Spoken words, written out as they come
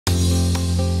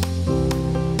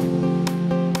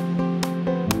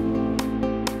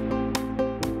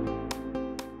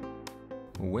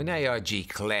When AIG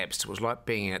collapsed, it was like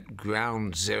being at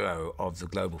ground zero of the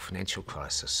global financial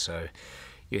crisis. So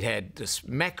you had this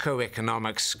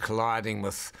macroeconomics colliding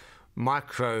with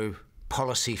micro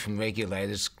policy from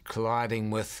regulators,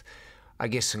 colliding with, I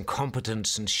guess,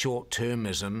 incompetence and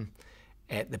short-termism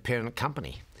at the parent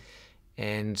company.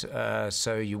 And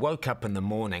so you woke up in the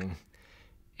morning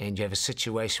and you have a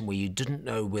situation where you didn't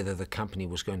know whether the company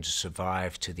was going to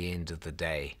survive to the end of the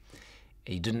day.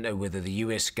 You didn't know whether the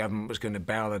US government was going to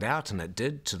bail it out, and it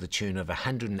did, to the tune of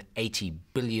 $180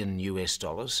 billion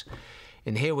US.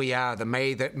 And here we are, the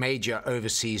major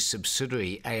overseas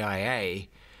subsidiary, AIA,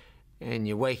 and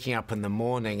you're waking up in the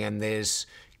morning and there's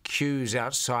queues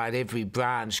outside every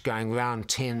branch going around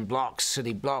 10 blocks,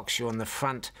 city blocks. You're on the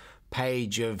front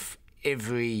page of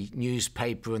every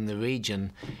newspaper in the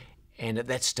region, and at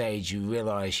that stage you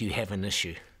realise you have an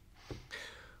issue.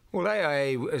 Well,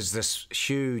 AIA is this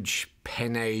huge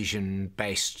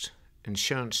Pan-Asian-based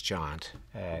insurance giant.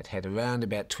 It had around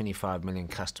about 25 million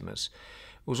customers.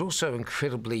 It was also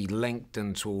incredibly linked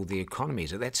into all the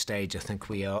economies. At that stage, I think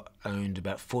we owned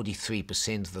about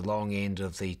 43% of the long end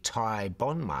of the Thai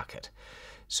bond market.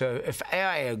 So if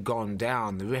AIA had gone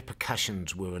down, the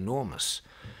repercussions were enormous.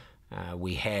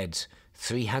 We had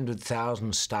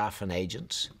 300,000 staff and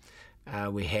agents.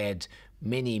 We had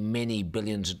many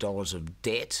billions of dollars of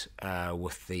debt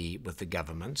with the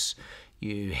governments.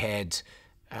 You had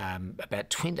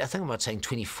about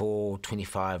 24,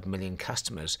 25 million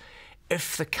customers.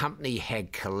 If the company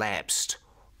had collapsed,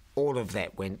 all of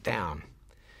that went down.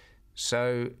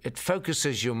 So it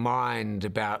focuses your mind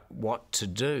about what to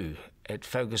do. It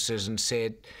focuses and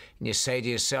you say to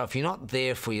yourself, you're not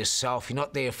there for yourself, you're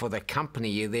not there for the company,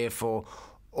 you're there for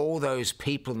all those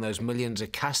people and those millions of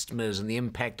customers and the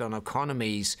impact on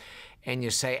economies, and you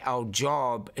say our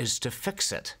job is to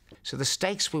fix it. So the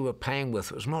stakes we were playing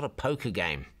with was not a poker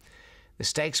game. The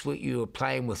stakes you were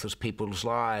playing with was people's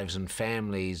lives and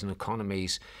families and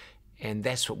economies, and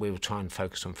that's what we were trying to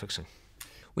focus on fixing.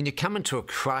 When you come into a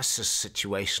crisis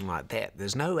situation like that,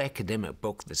 there's no academic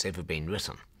book that's ever been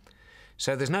written.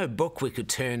 So there's no book we could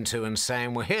turn to and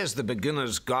saying, well, here's the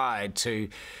beginner's guide to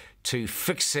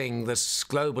fixing this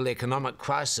global economic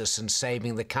crisis and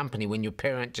saving the company when your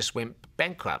parent just went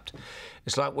bankrupt.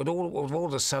 It's like all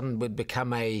of a sudden we'd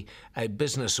become a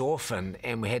business orphan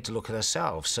and we had to look at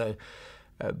ourselves. So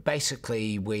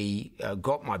basically we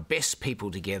got my best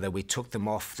people together, we took them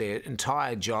off their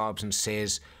entire jobs and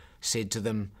said to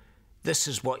them, this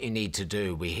is what you need to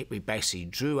do. We basically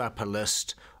drew up a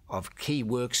list of key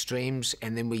work streams,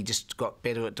 and then we just got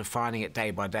better at defining it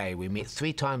day by day. We met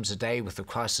 3 times a day with the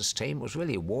crisis team. It was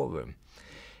really a war room.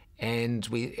 And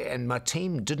my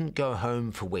team didn't go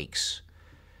home for weeks.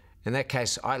 In that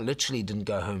case, I literally didn't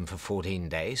go home for 14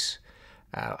 days.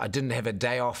 I didn't have a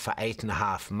day off for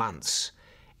 8.5 months,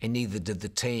 and neither did the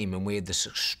team. And we had this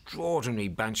extraordinary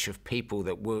bunch of people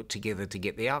that worked together to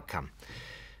get the outcome.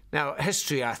 Now,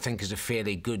 history, I think, is a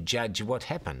fairly good judge of what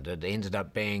happened. It ended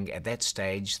up being, at that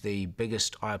stage, the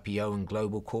biggest IPO in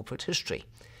global corporate history.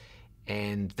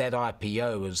 And that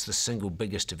IPO was the single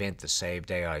biggest event that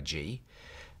saved AIG.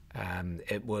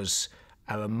 It was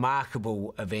a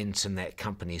remarkable event in that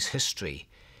company's history.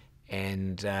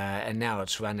 And now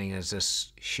it's running as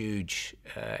this huge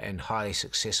and highly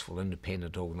successful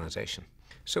independent organisation.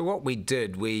 So what we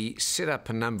did, we set up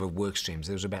a number of work streams.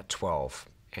 There was about 12.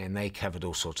 And they covered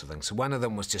all sorts of things. So one of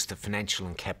them was just the financial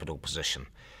and capital position.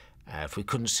 If we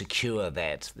couldn't secure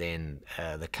that, then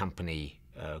the company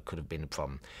could have been a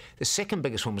problem. The second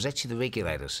biggest one was actually the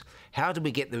regulators. How do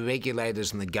we get the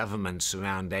regulators and the governments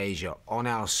around Asia on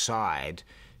our side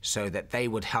so that they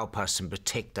would help us and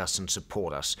protect us and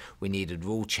support us? We needed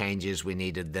rule changes. We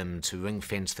needed them to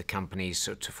ring-fence the companies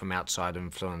from outside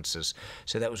influences.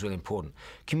 So that was really important.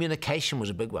 Communication was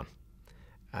a big one.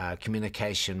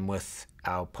 Communication with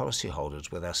our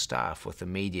policyholders, with our staff, with the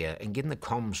media, and getting the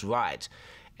comms right.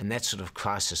 In that sort of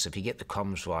crisis, if you get the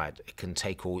comms right, it can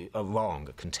take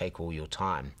it can take all your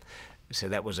time. So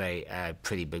that was a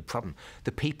pretty big problem.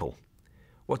 The people.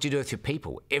 What do you do with your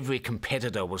people? Every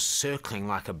competitor was circling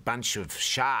like a bunch of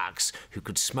sharks who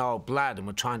could smell blood and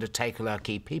were trying to take all our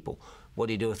key people. What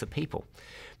do you do with the people?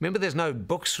 Remember, there's no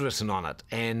books written on it,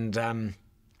 and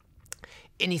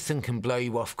anything can blow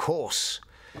you off course.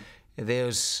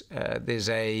 There's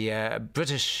a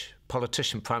British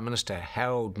politician, Prime Minister,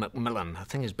 Harold Macmillan, I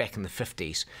think it was back in the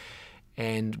 50s,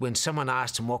 and when someone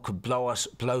asked him what could blow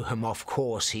him off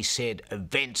course, he said,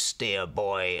 events, dear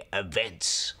boy,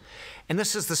 events. And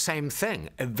this is the same thing.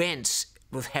 Events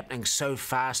were happening so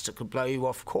fast it could blow you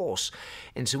off course.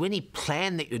 And so any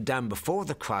plan that you'd done before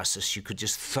the crisis, you could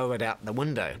just throw it out the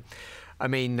window. I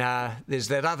mean, there's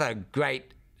that other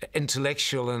great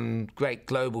intellectual and great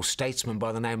global statesman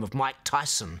by the name of Mike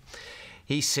Tyson.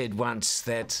 He said once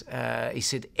that,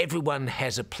 everyone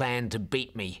has a plan to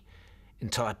beat me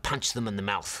until I punch them in the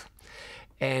mouth.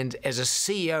 And as a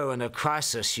CEO in a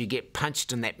crisis, you get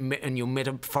punched in your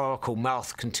metaphorical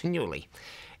mouth continually.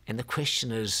 And the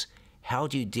question is, how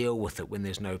do you deal with it when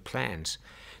there's no plans?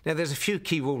 Now, there's a few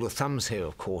key rule of thumbs here,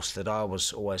 of course, that I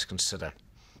always consider.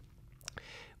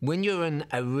 When you're in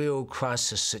a real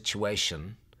crisis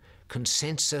situation,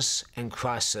 consensus and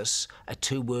crisis are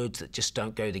two words that just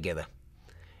don't go together.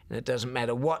 And it doesn't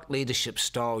matter what leadership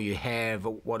style you have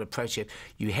or what approach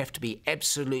you have to be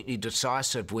absolutely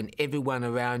decisive when everyone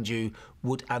around you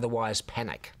would otherwise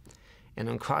panic. And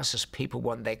in crisis, people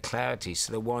want that clarity,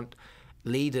 so they want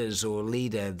leaders or a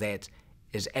leader that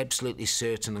is absolutely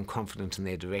certain and confident in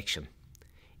their direction.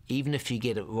 Even if you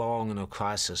get it wrong in a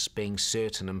crisis, being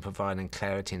certain and providing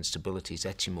clarity and stability is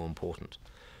actually more important.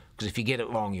 Because if you get it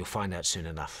wrong, you'll find out soon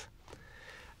enough.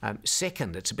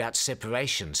 Second, it's about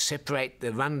separation.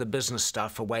 Run the business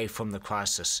stuff away from the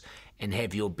crisis and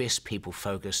have your best people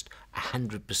focused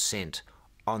 100%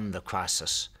 on the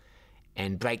crisis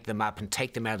and break them up and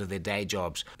take them out of their day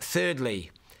jobs. Thirdly,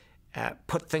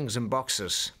 put things in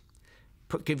boxes.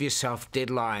 Give yourself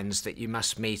deadlines that you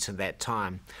must meet at that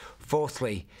time.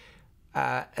 Fourthly,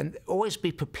 and always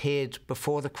be prepared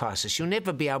before the crisis. You'll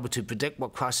never be able to predict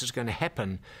what crisis is going to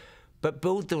happen, but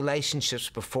build the relationships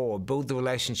before. Build the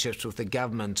relationships with the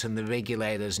government and the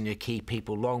regulators and your key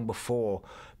people long before,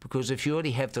 because if you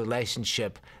already have the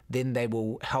relationship, then they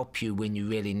will help you when you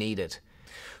really need it.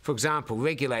 For example,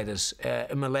 regulators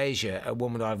in Malaysia, a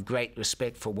woman I have great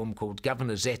respect for, a woman called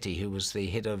Governor Zeti, who was the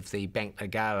head of the Bank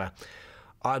Negara.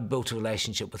 I'd built a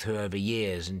relationship with her over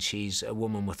years, and she's a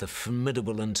woman with a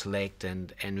formidable intellect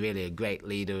and really a great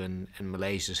leader in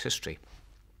Malaysia's history.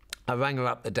 I rang her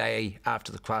up the day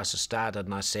after the crisis started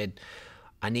and I said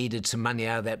I needed some money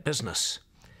out of that business.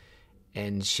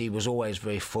 And she was always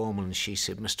very formal, and she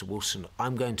said, "Mr. Wilson,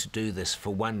 I'm going to do this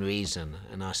for one reason."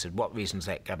 And I said, "What reason is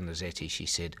that, Governor Zeti?" She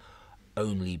said,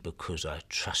 "Only because I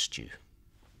trust you."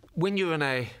 When you're in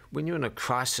a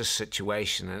crisis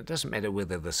situation, and it doesn't matter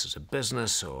whether this is a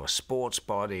business or a sports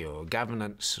body or a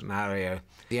governance scenario,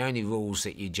 the only rules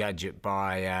that you judge it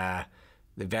by are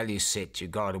the value set you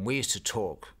got. And we used to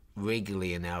talk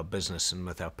regularly in our business and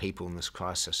with our people in this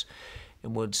crisis,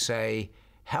 and would say,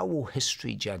 how will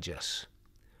history judge us?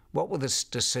 What will the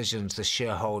decisions, the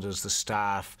shareholders, the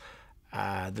staff,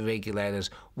 the regulators,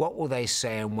 what will they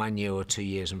say in 1 year or 2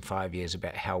 years and 5 years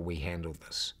about how we handle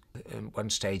this? At one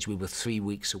stage, we were 3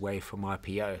 weeks away from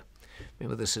IPO.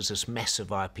 Remember, this is this massive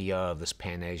IPO of this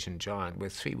Pan-Asian giant. We're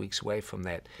 3 weeks away from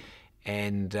that.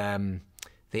 And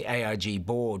the AIG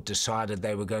board decided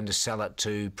they were going to sell it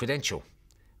to Prudential,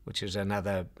 which is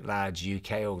another large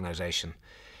UK organisation.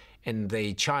 And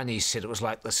the Chinese said it was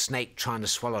like the snake trying to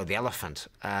swallow the elephant.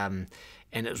 And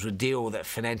it was a deal that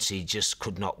financially just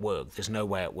could not work. There's no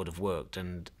way it would have worked.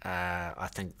 And I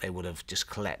think they would have just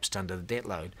collapsed under the debt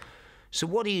load. So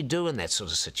what do you do in that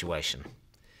sort of situation?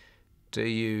 Do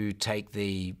you take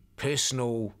the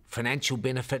personal financial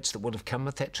benefits that would have come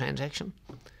with that transaction?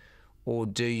 Or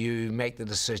do you make the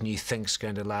decision you think is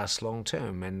going to last long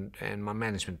term? And my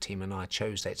management team and I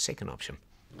chose that second option.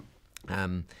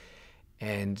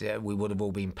 We would have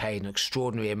all been paid an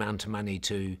extraordinary amount of money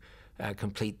to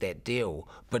complete that deal,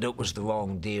 but it was the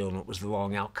wrong deal and it was the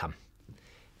wrong outcome.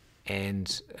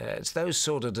 And it's those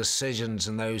sort of decisions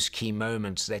and those key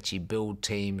moments that you build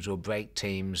teams or break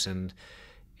teams and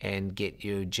get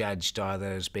you judged either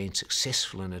as being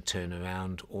successful in a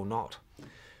turnaround or not.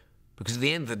 Because at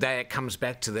the end of the day, it comes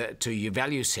back to your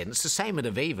value set. And it's the same at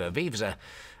Aviva. Aviva's a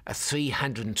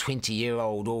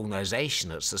 320-year-old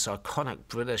organisation. It's this iconic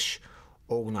British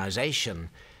organisation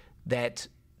that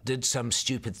did some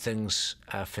stupid things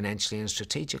financially and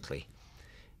strategically.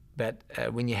 But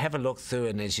when you have a look through,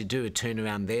 and as you do a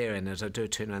turnaround there, and as I do a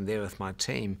turnaround there with my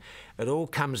team, it all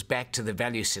comes back to the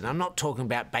value set. I'm not talking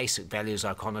about basic values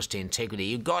like honesty, integrity.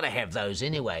 You've got to have those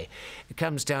anyway. It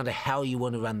comes down to how you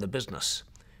want to run the business.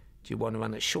 Do you want to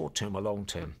run it short term or long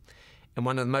term? And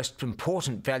one of the most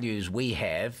important values we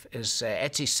have is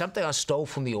actually something I stole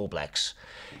from the All Blacks,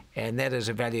 and that is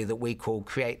a value that we call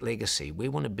create legacy. We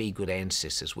want to be good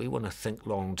ancestors. We want to think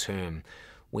long term.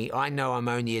 I know I'm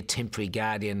only a temporary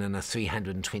guardian in a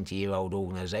 320-year-old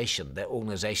organisation. That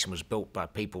organisation was built by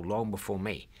people long before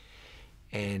me.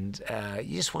 And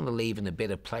you just want to leave in a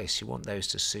better place. You want those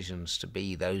decisions to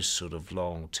be those sort of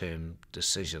long-term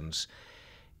decisions.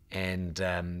 And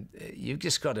you've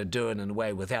just got to do it in a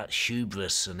way without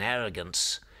hubris and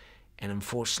arrogance. And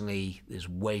unfortunately, there's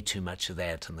way too much of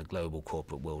that in the global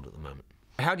corporate world at the moment.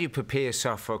 How do you prepare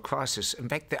yourself for a crisis? In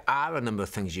fact, there are a number of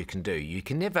things you can do. You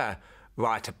can never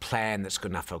write a plan that's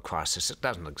good enough for a crisis. It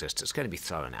doesn't exist. It's going to be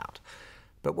thrown out.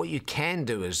 But what you can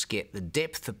do is get the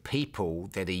depth of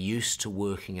people that are used to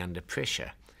working under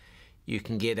pressure. You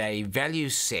can get a value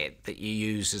set that you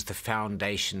use as the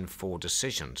foundation for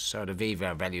decisions. So at Aviva,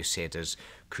 our value set is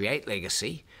create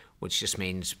legacy, which just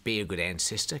means be a good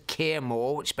ancestor. Care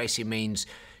more, which basically means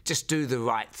just do the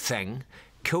right thing.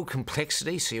 Kill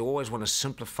complexity, so you always want to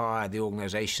simplify the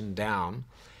organisation down.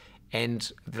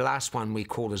 And the last one we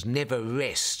call is never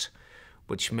rest,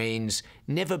 which means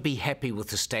never be happy with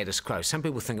the status quo. Some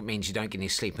people think it means you don't get any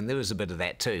sleep, and there is a bit of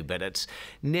that too, but it's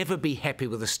never be happy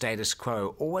with the status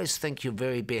quo. Always think your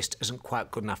very best isn't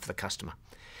quite good enough for the customer.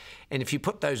 And if you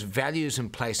put those values in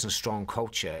place in a strong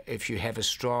culture, if you have a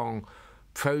strong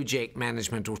project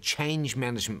management or change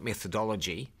management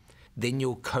methodology, then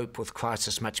you'll cope with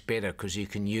crisis much better because you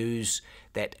can use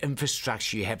that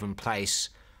infrastructure you have in place,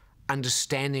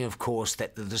 understanding, of course,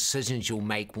 that the decisions you'll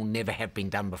make will never have been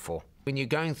done before. When you're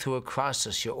going through a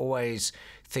crisis, you're always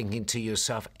thinking to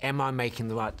yourself, am I making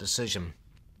the right decision?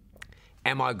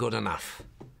 Am I good enough?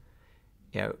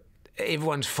 You know,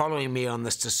 everyone's following me on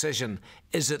this decision.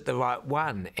 Is it the right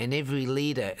one? And every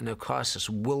leader in a crisis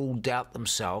will doubt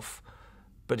themselves.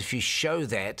 But if you show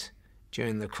that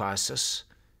during the crisis,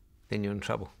 then you're in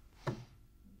trouble.